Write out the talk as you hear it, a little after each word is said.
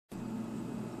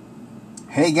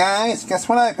Hey guys, guess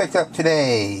what I picked up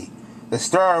today? The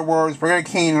Star Wars Burger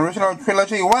King original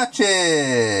trilogy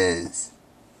watches!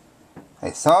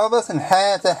 I saw this and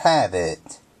had to have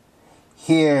it.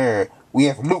 Here we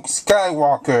have Luke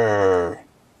Skywalker.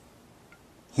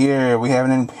 Here we have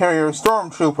an Imperial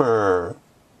Stormtrooper.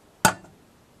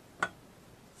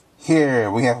 Here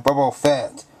we have Boba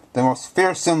Fett, the most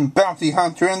fearsome bounty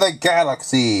hunter in the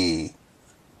galaxy.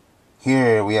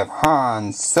 Here we have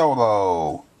Han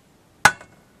Solo.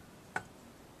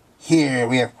 Here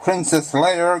we have Princess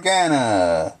Leia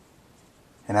Organa.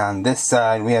 And on this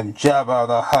side we have Jabba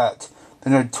the Hutt, the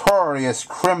notorious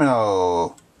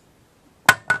criminal.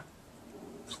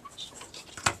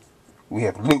 We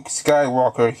have Luke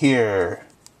Skywalker here.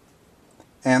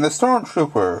 And the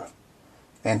Stormtrooper.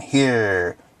 And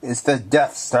here is the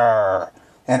Death Star,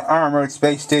 an armored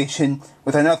space station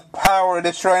with enough power to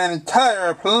destroy an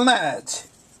entire planet.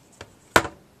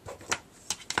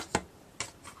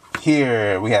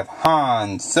 Here we have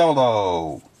Han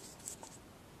Solo.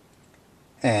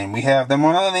 And we have the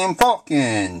Millennium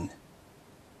Falcon.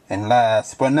 And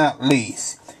last but not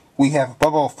least, we have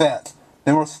Boba Fett,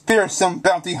 the most fearsome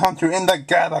bounty hunter in the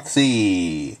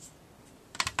galaxy.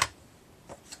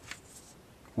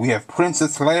 We have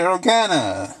Princess Leia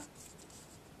Organa.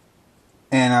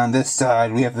 And on this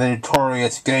side we have the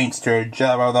notorious gangster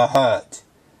Jabba the Hutt.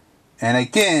 And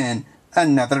again,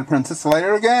 another Princess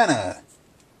Leia Organa.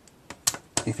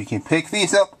 If you can pick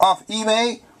these up off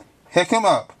eBay, pick them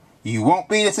up. You won't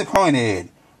be disappointed.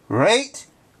 Rate,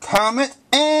 comment,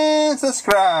 and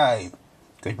subscribe.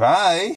 Goodbye.